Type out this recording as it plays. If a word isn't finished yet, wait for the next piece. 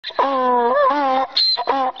Welcome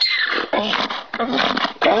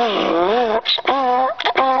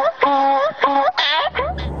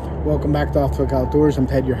back to Off to Look Outdoors. I'm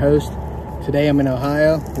Ted, your host. Today I'm in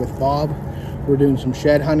Ohio with Bob. We're doing some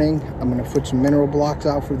shed hunting. I'm going to put some mineral blocks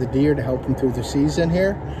out for the deer to help them through the season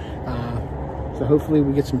here. So hopefully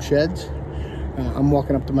we get some sheds. I'm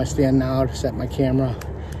walking up to my stand now to set my camera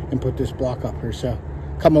and put this block up here. So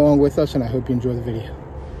come along with us and I hope you enjoy the video.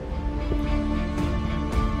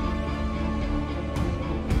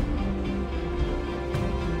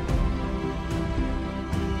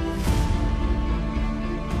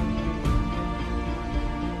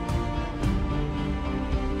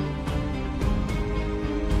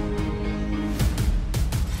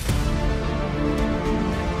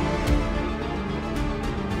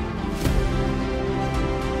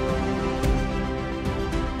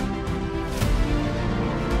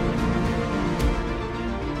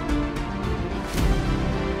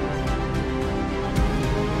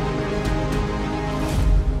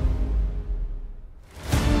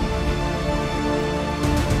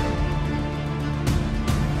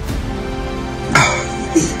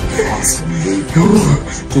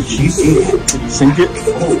 Did you sink it?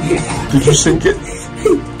 Oh, yeah. Did you sink it?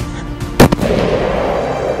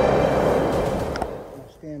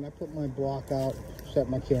 I put my block out, set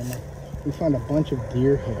my camera. We found a bunch of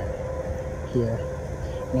deer hair here.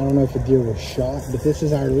 And I don't know if a deer was shot, but this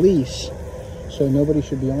is our lease. So nobody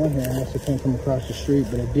should be on here unless they come from across the street.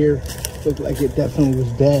 But a deer looked like it definitely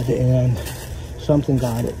was dead and something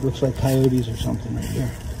got it. Looks like coyotes or something right here.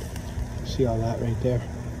 See all that right there?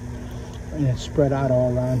 And it's spread out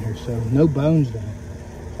all around here, so no bones though.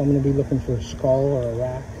 So I'm going to be looking for a skull or a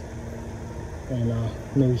rack and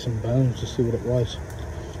maybe some bones to see what it was.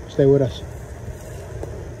 Stay with us.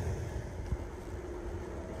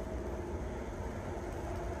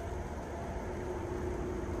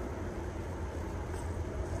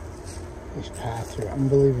 These paths are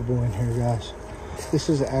unbelievable in here, guys. This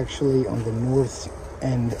is actually on the north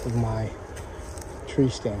end of my tree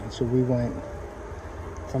stand. So we went,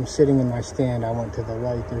 if I'm sitting in my stand, I went to the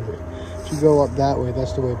right. If you go up that way,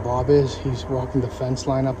 that's the way Bob is. He's walking the fence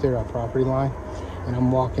line up there, our property line. And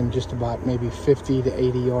I'm walking just about maybe 50 to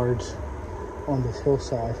 80 yards on this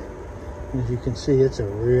hillside. And as you can see, it's a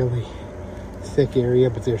really thick area,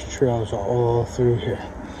 but there's trails all through here.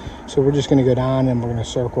 So we're just gonna go down and we're gonna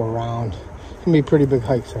circle around. It's gonna be a pretty big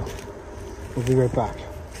hike, so we'll be right back.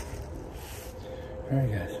 All right,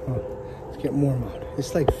 guys, well, let's get warm out.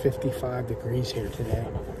 It's like 55 degrees here today.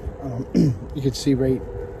 You can see right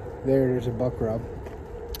there's a buck rub.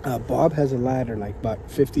 Bob has a ladder like about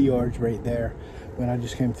 50 yards right there when I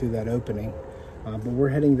just came through that opening. But we're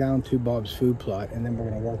heading down to Bob's food plot and then we're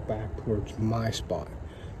gonna work back towards my spot.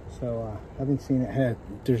 So I haven't seen it.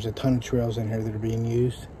 There's a ton of trails in here that are being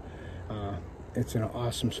used. It's an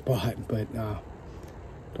awesome spot, but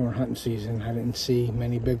during hunting season, I didn't see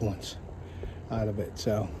many big ones out of it.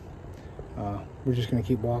 So we're just gonna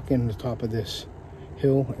keep walking to the top of this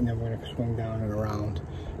hill and then we're gonna swing down and around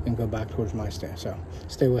and go back towards my stand. So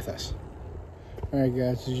stay with us. All right,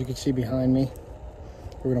 guys, as you can see behind me,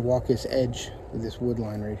 we're gonna walk this edge of this wood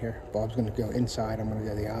line right here. Bob's gonna go inside, I'm gonna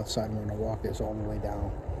go the outside, and we're gonna walk this all the way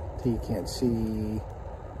down till you can't see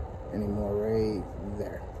anymore right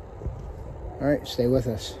there. All right, stay with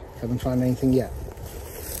us. Haven't found anything yet.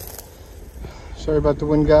 Sorry about the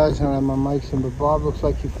wind, guys. I don't have my mics in, but Bob looks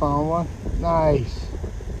like he found one. Nice.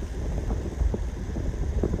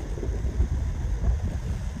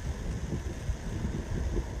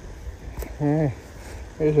 Hey,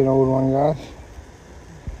 there's an old one, guys.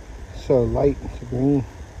 So light, it's green.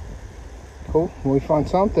 Cool, we found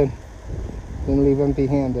something. Didn't leave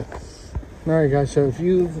empty-handed. All right, guys, so if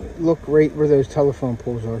you look right where those telephone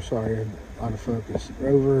poles are, sorry, out of focus,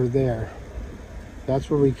 over there, that's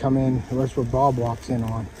where we come in. That's where Bob walks in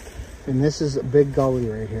on. And this is a big gully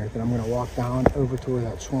right here that I'm gonna walk down over to where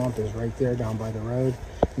that swamp is right there down by the road.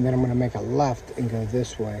 And then I'm gonna make a left and go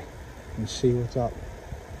this way and see what's up.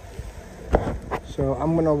 So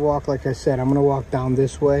I'm gonna walk, like I said, I'm gonna walk down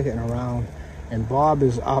this way and around. And Bob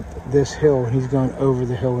is up this hill and he's going over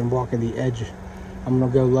the hill and walking the edge. I'm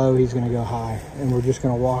gonna go low, he's gonna go high. And we're just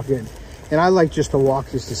gonna walk it. And I like just to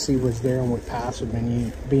walk just to see what's there and what paths have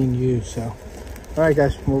been being used, so. All right,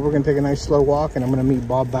 guys, well, we're gonna take a nice slow walk and I'm gonna meet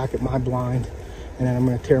Bob back at my blind. And then I'm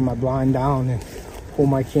gonna tear my blind down and pull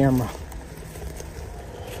my camera.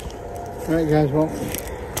 All right, guys, well,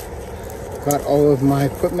 got all of my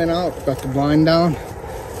equipment out, got the blind down.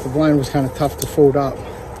 The blind was kind of tough to fold up.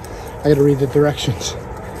 I gotta read the directions.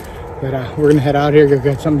 But we're gonna head out here, go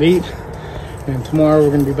get something to eat. And tomorrow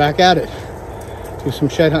we're gonna be back at it. Do some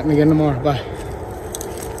shed hunting again tomorrow. Bye.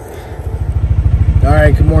 All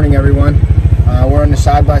right, good morning everyone. We're on the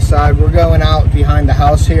side-by-side. We're going out behind the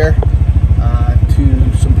house here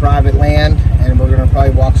to some private land, and we're going to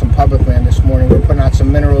probably walk some public land this morning. We're putting out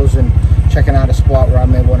some minerals and checking out a spot where I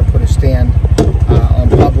may want to put a stand on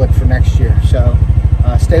public for next year. So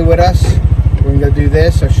stay with us. We're going to go do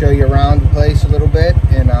this. I'll show you around the place a little bit,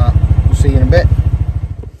 and we'll see you in a bit.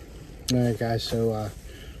 All right guys, so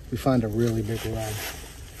we found a really big rod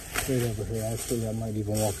right over here. Actually, I might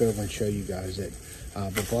even walk over and show you guys it.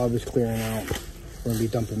 But Bob is clearing out. We're going to be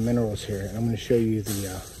dumping minerals here, and I'm going to show you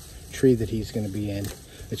the tree that he's going to be in.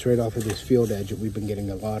 It's right off of this field edge that we've been getting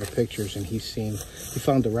a lot of pictures, and he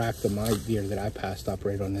found the rack that my deer that I passed up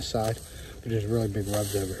right on this side. But there's really big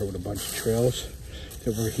rubs over here with a bunch of trails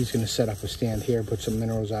that he's going to set up a stand here, put some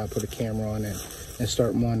minerals out, put a camera on it, and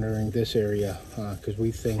start monitoring this area, because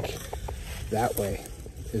we think that way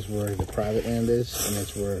is where the private land is, and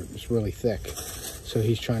it's where it's really thick. So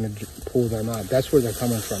he's trying to pull them out. That's where they're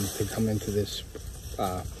coming from to come into this.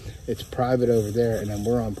 It's private over there, and then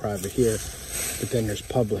we're on private here. But then there's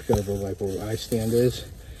public over like where I stand is,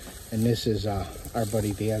 and this is our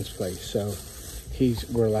buddy Dan's place. So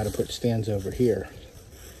we're allowed to put stands over here,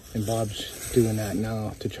 and Bob's doing that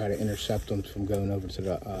now to try to intercept them from going over to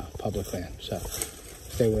the public land. So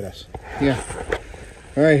stay with us. Yeah.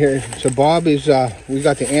 All right, here. So Bob is, we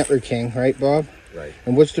got the Antler King, right, Bob? Right.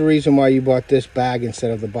 And what's the reason why you bought this bag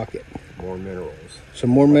instead of the bucket? More minerals. So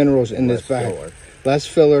more minerals in this bag. Filler. Less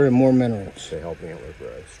filler and more minerals. To help antler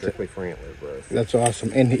growth. Strictly for antler growth. That's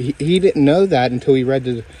awesome. And he didn't know that until he read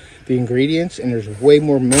the ingredients, and there's way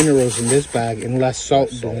more minerals in this bag and less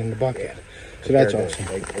salt than in the bucket. Yeah. So that's awesome.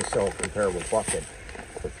 They sell a comparable bucket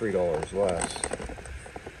for $3 less.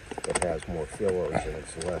 It has more fillers and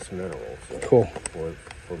it's less minerals. So cool.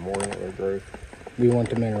 For more antler growth, we want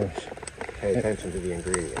the minerals. Pay attention to the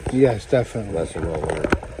ingredients. Yes, definitely. Lesson well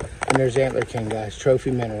learned. And there's Antler King, guys, trophy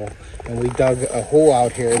mineral. And we dug a hole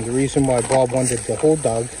out here, and the reason why Bob wanted the hole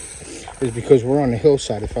dug is because we're on the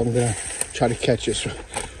hillside. If I'm gonna try to catch this,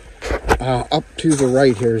 up to the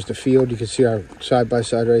right here is the field. You can see our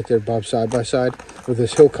side-by-side right there, Bob's side-by-side, where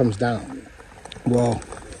this hill comes down. Well,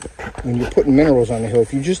 when you're putting minerals on the hill,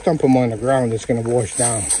 if you just dump them on the ground, it's gonna wash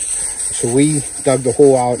down. So we dug the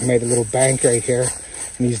hole out and made a little bank right here,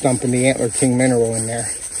 and he's dumping the Antler King mineral in there.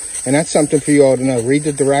 And that's something for you all to know. Read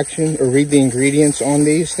the direction or read the ingredients on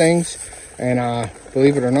these things. And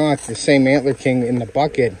believe it or not, the same Antler King in the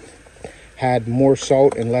bucket had more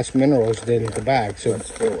salt and less minerals than the bag. So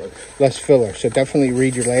less filler. So definitely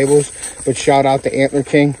read your labels. But shout out to Antler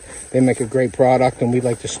King. They make a great product, and we'd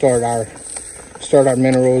like to start our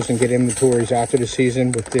minerals and get inventories after the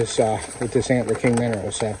season with this Antler King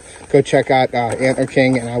mineral. So go check out Antler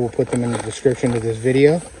King, and I will put them in the description of this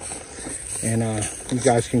video. And you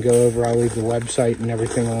guys can go over. I'll leave the website and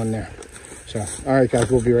everything on there. So, all right, guys,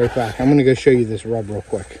 we'll be right back. I'm going to go show you this rub real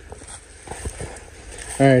quick.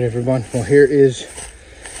 All right, everyone. Well, here is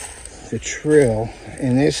the trail,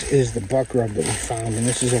 and this is the buck rub that we found. And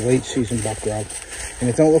this is a late season buck rub. And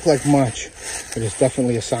it don't look like much, but it's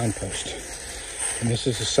definitely a signpost. And this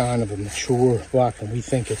is a sign of a mature buck, and we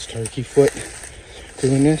think it's turkey foot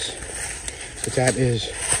doing this. But that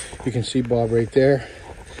is, you can see Bob right there.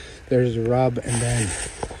 There's the rub, and then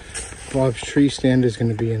Bob's tree stand is going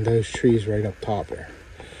to be in those trees right up top there.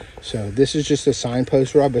 So this is just a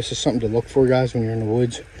signpost rub. This is something to look for, guys, when you're in the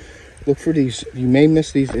woods. Look for these. You may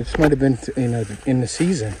miss these. This might have been in the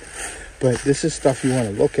season, but this is stuff you want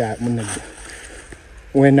to look at when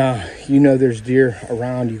you know there's deer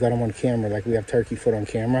around. You got them on camera, like we have turkey foot on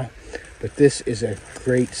camera. But this is a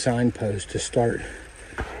great signpost to start,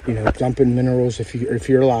 dumping minerals. If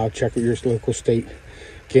you're allowed, check with your local state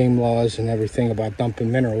game laws and everything about dumping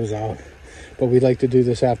minerals out. But we'd like to do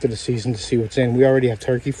this after the season to see what's in. We already have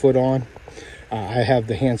turkey foot on. I have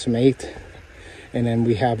the Handsome 8, and then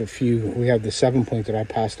we have the 7-point that I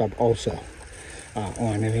passed up also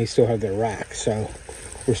on, and they still have their rack. So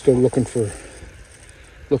we're still looking for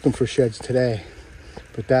sheds today.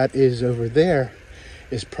 But that is over there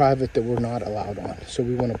is private that we're not allowed on. So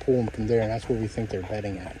we want to pull them from there, and that's where we think they're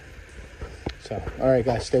bedding at. So, all right,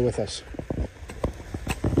 guys, stay with us.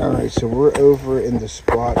 All right, so we're over in the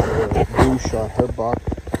spot where Lou shot her buck,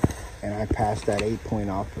 and I passed that 8-point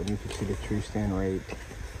off, and you can see the tree stand right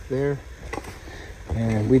there.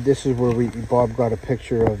 And this is where Bob got a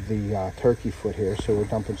picture of the turkey foot here, so we're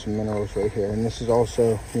dumping some minerals right here. And this is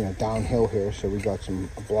also, downhill here, so we got some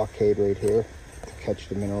blockade right here to catch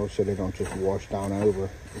the minerals so they don't just wash down over.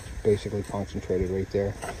 It's basically concentrated right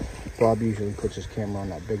there. Bob usually puts his camera on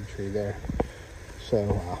that big tree there.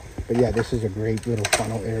 So, but yeah, this is a great little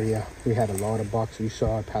funnel area. We had a lot of bucks. You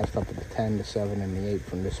saw I passed up at the 10, the 7, and the 8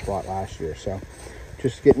 from this spot last year. So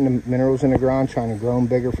just getting the minerals in the ground, trying to grow them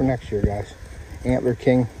bigger for next year, guys. Antler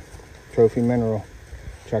King Trophy Mineral.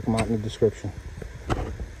 Check them out in the description.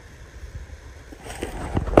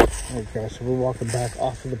 Alright guys, so we're walking back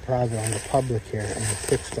off of the private on the public here and the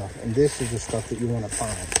pit stuff. And this is the stuff that you want to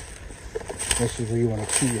find. This is where you want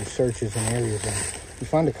to key your searches and areas in. You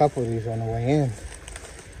find a couple of these on the way in.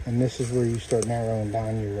 And this is where you start narrowing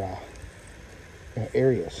down your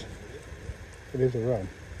areas. It is a road.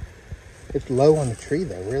 It's low on the tree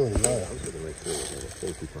though, really low. I was going to make sure it was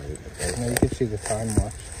safety point. Now you can see the time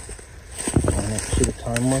marks. See the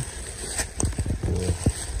time mark? Yeah.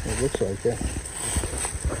 It looks like it.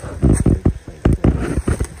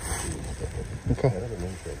 Okay.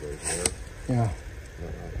 Yeah.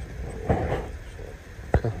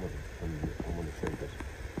 Okay.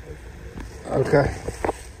 Okay.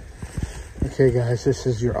 Okay, guys, this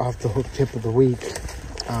is your off the hook tip of the week.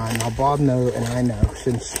 Now, Bob and I know,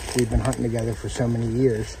 since we've been hunting together for so many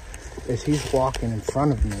years, is he's walking in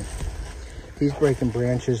front of me. He's breaking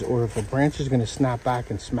branches, or if a branch is going to snap back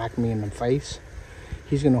and smack me in the face,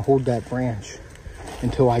 he's going to hold that branch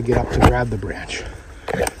until I get up to grab the branch.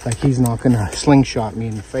 Like he's not going to slingshot me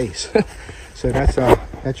in the face. So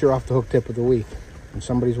that's your off the hook tip of the week. When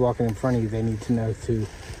somebody's walking in front of you, they need to know to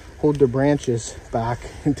hold their branches back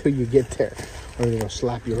until you get there, or they'll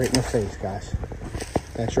slap you right in the face, guys.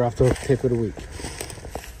 That's your off the hook tip of the week.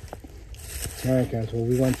 All right, guys, well,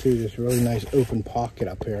 we went through this really nice open pocket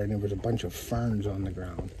up here, and there was a bunch of ferns on the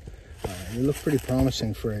ground. It looked pretty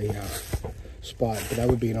promising for a spot, but that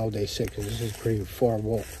would be an all-day sit, because this is pretty far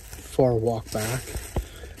walk back.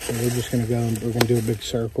 So we're just going to go, and we're going to do a big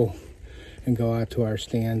circle and go out to our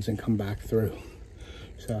stands and come back through.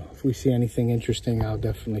 So if we see anything interesting, I'll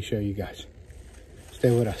definitely show you guys.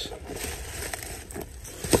 Stay with us.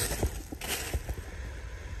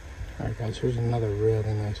 All right, guys, here's another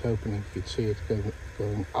really nice opening. You can see it's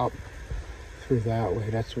going up through that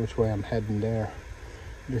way. That's which way I'm heading there.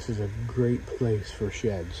 This is a great place for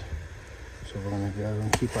sheds. So we're going to go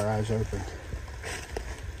and keep our eyes open.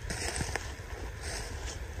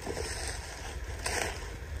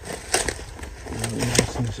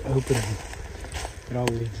 Nice in this opening. It all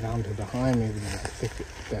leads down to behind me, that thicket,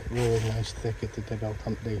 that really nice thicket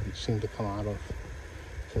that they seem to come out of.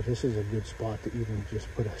 So this is a good spot to even just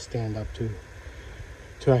put a stand up to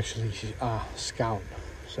actually scout.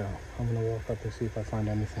 So I'm gonna walk up and see if I find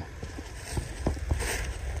anything.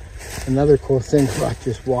 Another cool thing about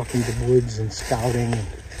just walking the woods and scouting and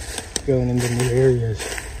going into new areas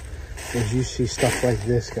is you see stuff like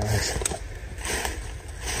this, guys.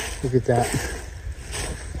 Look at that.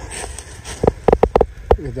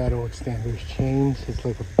 Look at that old stand. There's chains. It's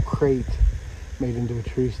like a crate made into a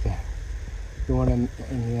tree stand. You want to,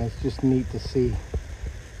 and yeah, it's just neat to see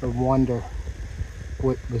or wonder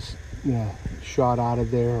what was, shot out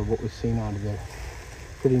of there or what was seen out of there.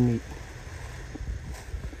 Pretty neat.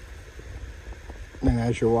 And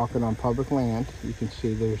as you're walking on public land, you can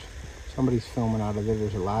see there's somebody's filming out of there.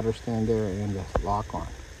 There's a ladder stand there and a lock on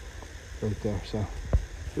right there. So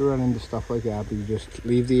you run into stuff like that, but you just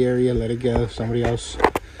leave the area, let it go. Somebody else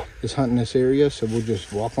is hunting this area, so we'll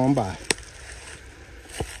just walk on by.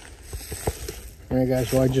 All right,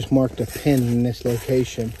 guys, well, I just marked a pin in this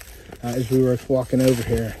location as we were walking over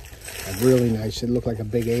here. Really nice. It looked like a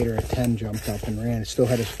big 8 or a 10 jumped up and ran. It still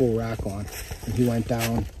had his full rack on, and he went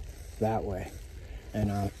down that way.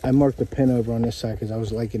 And I marked the pin over on this side because I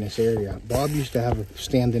was liking this area. Bob used to have a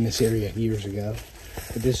stand in this area years ago,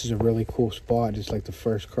 but this is a really cool spot. It's like the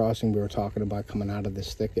first crossing we were talking about coming out of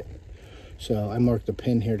this thicket. So I marked the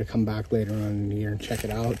pin here to come back later on in the year and check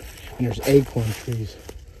it out. And there's acorn trees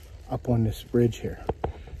up on this ridge here.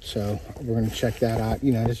 So we're going to check that out.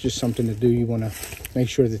 It's just something to do. You want to make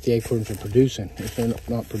sure that the acorns are producing. If they're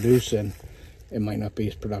not producing, it might not be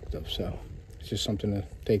as productive. So it's just something to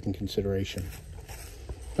take in consideration.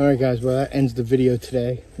 All right, guys, well, that ends the video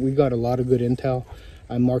today. We got a lot of good intel.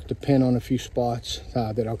 I marked a pin on a few spots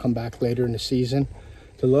that I'll come back later in the season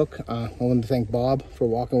to look. I want to thank Bob for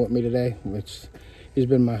walking with me today. He's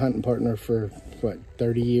been my hunting partner for,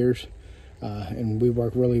 30 years. And we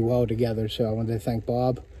work really well together, so I wanted to thank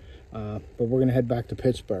Bob. But we're going to head back to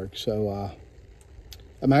Pittsburgh. So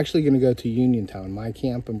I'm actually going to go to Uniontown, my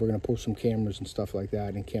camp, and we're going to pull some cameras and stuff like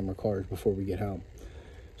that and camera cars before we get home.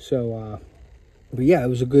 So, but yeah, it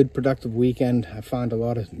was a good, productive weekend. I found a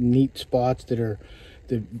lot of neat spots that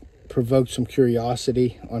provoked some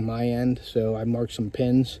curiosity on my end. So I marked some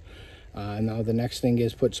pins. Now the next thing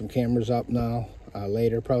is put some cameras up now.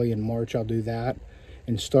 Later, probably in March, I'll do that.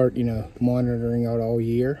 and start, you know, monitoring out all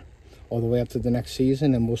year, all the way up to the next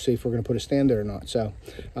season, and we'll see if we're going to put a stand there or not. So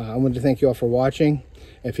I wanted to thank you all for watching.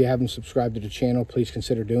 If you haven't subscribed to the channel, please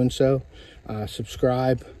consider doing so.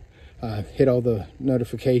 Subscribe, hit all the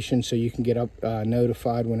notifications so you can get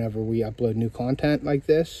notified whenever we upload new content like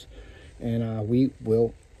this. And we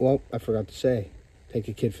will, well, I forgot to say, take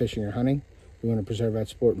a kid fishing or hunting. We want to preserve that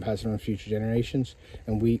sport and pass it on to future generations,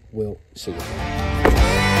 and we will see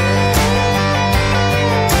you.